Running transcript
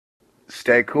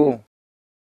Stay cool.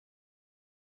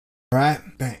 Alright,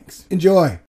 thanks.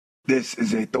 Enjoy. This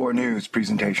is a Thor News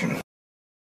presentation.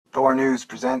 Thor News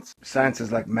presents Science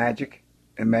is like magic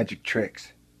and magic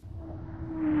tricks.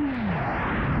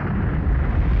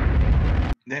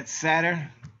 That's Saturn,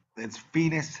 that's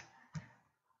Venus,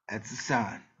 that's the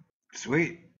Sun.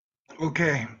 Sweet.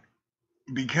 Okay,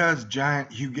 because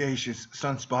giant hugacious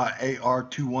sunspot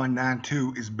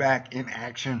AR2192 is back in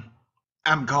action,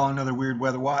 I'm calling another weird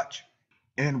weather watch.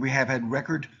 And we have had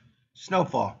record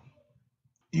snowfall.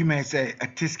 You may say a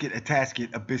tisket, a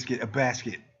tasket, a biscuit, a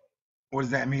basket. What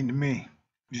does that mean to me?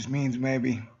 It just means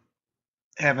maybe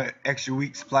have an extra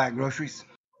week supply of groceries.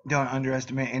 Don't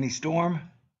underestimate any storm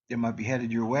that might be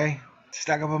headed your way.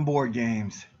 Stock up on board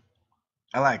games.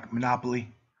 I like Monopoly,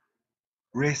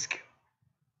 Risk,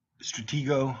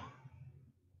 Stratego.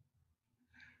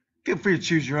 Feel free to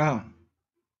choose your own,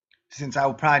 since I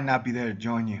will probably not be there to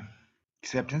join you,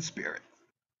 except in spirit.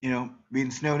 You know,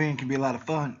 being snowed in can be a lot of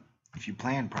fun if you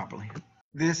plan properly.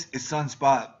 This is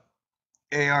Sunspot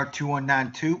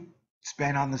AR2192. It's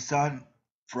been on the sun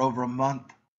for over a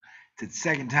month. It's its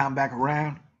second time back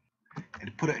around. And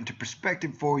to put it into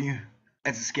perspective for you,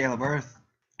 that's the scale of Earth.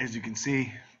 As you can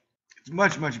see, it's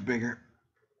much, much bigger.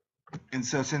 And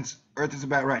so since Earth is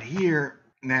about right here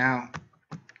now,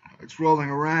 it's rolling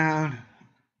around.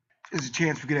 There's a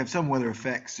chance we could have some weather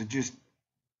effects. So just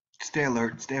stay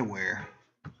alert, stay aware,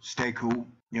 stay cool.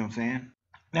 You know what I'm saying?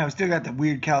 Now we still got the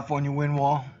weird California wind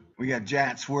wall. We got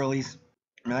giant swirlies.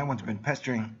 I mean, that one's been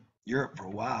pestering Europe for a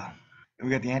while. And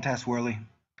we got the anti-swirly.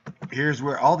 Here's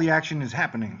where all the action is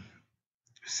happening.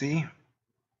 See?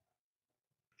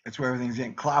 That's where everything's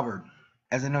getting clobbered.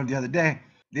 As I noted the other day,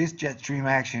 this Jetstream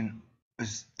action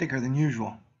is thicker than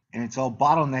usual. And it's all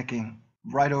bottlenecking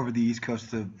right over the east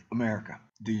coast of America,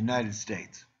 the United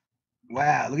States.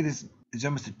 Wow, look at this. It's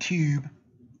almost a tube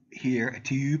here, a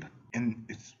tube. And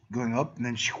it's going up and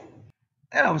then shoo.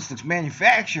 That almost looks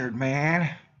manufactured, man.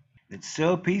 It's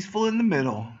so peaceful in the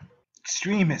middle.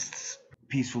 Extremists,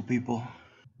 peaceful people.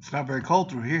 It's not very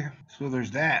cold through here, so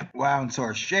there's that. Wow, and so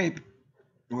our shape,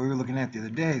 we were looking at the other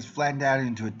day, is flattened out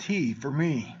into a T for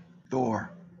me.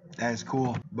 Thor. That is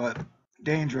cool, but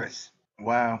dangerous.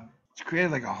 Wow. It's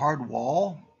created like a hard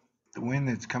wall. The wind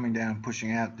that's coming down,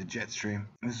 pushing out the jet stream.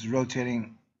 This is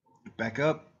rotating back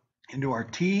up into our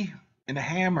T and a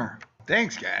hammer.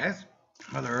 Thanks, guys.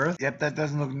 Mother Earth. Yep, that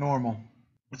doesn't look normal.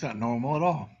 It's not normal at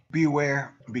all. Be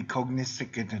aware, be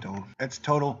cognizant. That's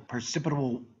total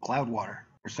precipitable cloud water,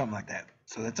 or something like that.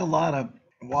 So that's a lot of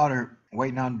water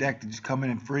waiting on deck to just come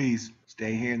in and freeze.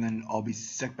 Stay here and then all be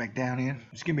sucked back down in.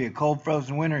 It's gonna be a cold,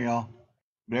 frozen winter, y'all.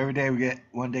 But every day we get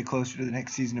one day closer to the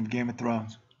next season of Game of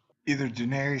Thrones. Either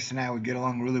Daenerys and I would get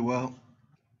along really well,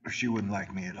 or she wouldn't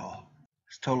like me at all.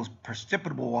 It's total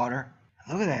precipitable water.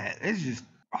 Look at that. It's just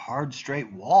a hard,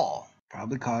 straight wall.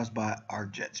 Probably caused by our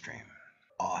jet stream.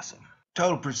 Awesome.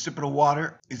 Total precipitable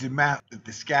water is the amount that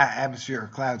the sky, atmosphere, or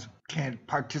clouds can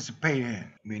participate in,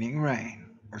 meaning rain,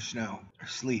 or snow, or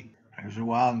sleet. There's a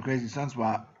wild and crazy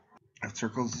sunspot that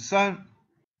circles the sun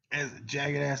as a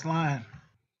jagged-ass line.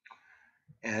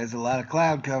 It has a lot of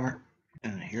cloud cover.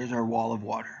 And here's our wall of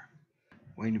water,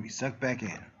 waiting to be sucked back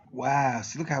in. Wow,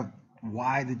 see, look how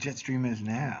wide the jet stream is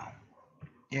now.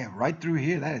 Yeah, right through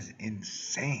here. That is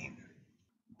insane.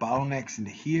 Bottlenecks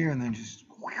into here and then just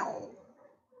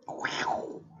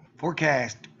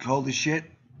forecast cold as shit,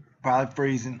 probably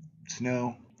freezing,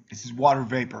 snow. This is water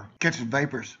vapor. Catching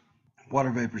vapors. Water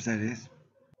vapors, that is.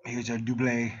 Here's our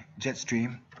double jet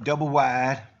stream. Double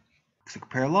wide. Looks like a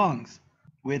pair of lungs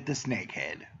with the snake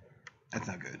head. That's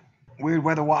not good. Weird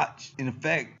weather watch in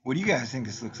effect. What do you guys think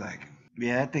this looks like?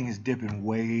 Yeah, that thing is dipping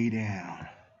way down.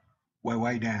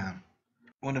 Way down.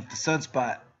 I wonder if the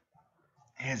sunspot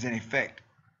has any effect.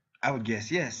 I would guess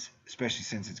yes, especially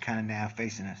since it's kind of now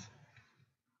facing us.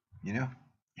 You know?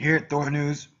 Here at Thor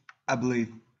News, I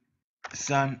believe the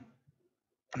sun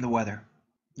and the weather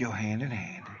go hand in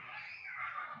hand.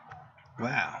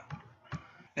 Wow.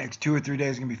 Next 2 or 3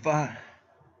 days are going to be fun.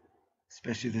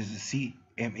 Especially if there's a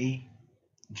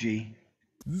CMEG.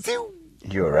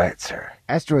 You're right, sir.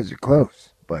 Asteroids are close,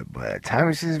 but by the time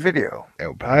we see this video, it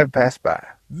will probably pass by.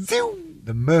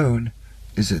 The moon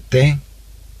is a thing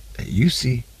that you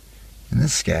see in the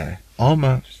sky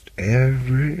almost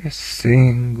every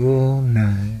single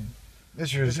night.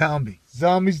 Mr. Zombie.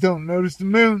 Zombies don't notice the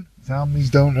moon. Zombies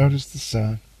don't notice the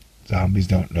sun. Zombies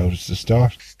don't notice the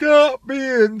stars. Stop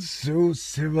being so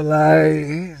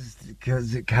civilized,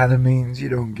 because it kind of means you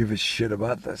don't give a shit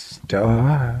about the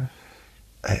stars.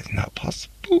 That's not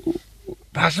possible.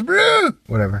 Possible!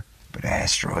 Whatever. But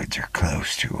asteroids are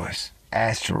close to us.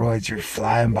 Asteroids are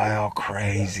flying by all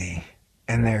crazy.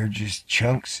 and they're just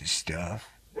chunks of stuff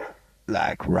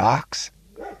like rocks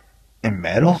and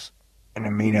metals and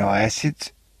amino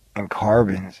acids and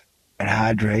carbons and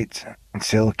hydrates and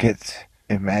silicates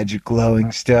and magic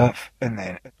glowing stuff, and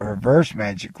then reverse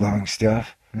magic glowing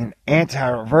stuff, and then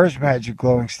anti-reverse magic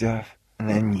glowing stuff, and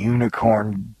then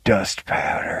unicorn dust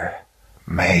powder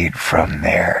made from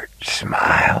their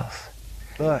smiles.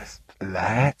 Plus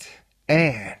light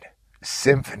and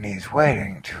symphonies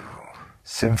waiting to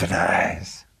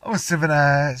symphonize. Oh,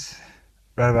 symphonize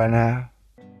right about now.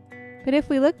 But if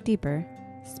we look deeper,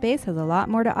 space has a lot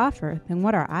more to offer than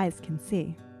what our eyes can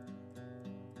see.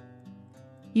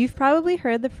 You've probably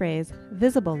heard the phrase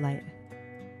visible light.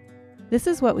 This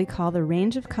is what we call the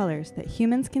range of colors that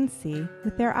humans can see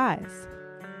with their eyes.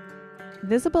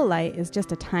 Visible light is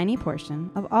just a tiny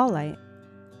portion of all light.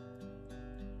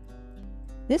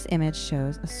 This image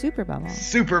shows a superbubble,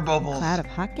 Super a bubbles. cloud of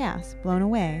hot gas blown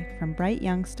away from bright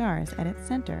young stars at its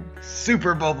center.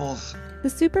 Super bubbles. The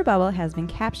superbubble has been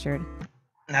captured.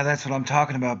 Now that's what I'm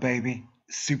talking about, baby.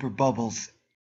 Super bubbles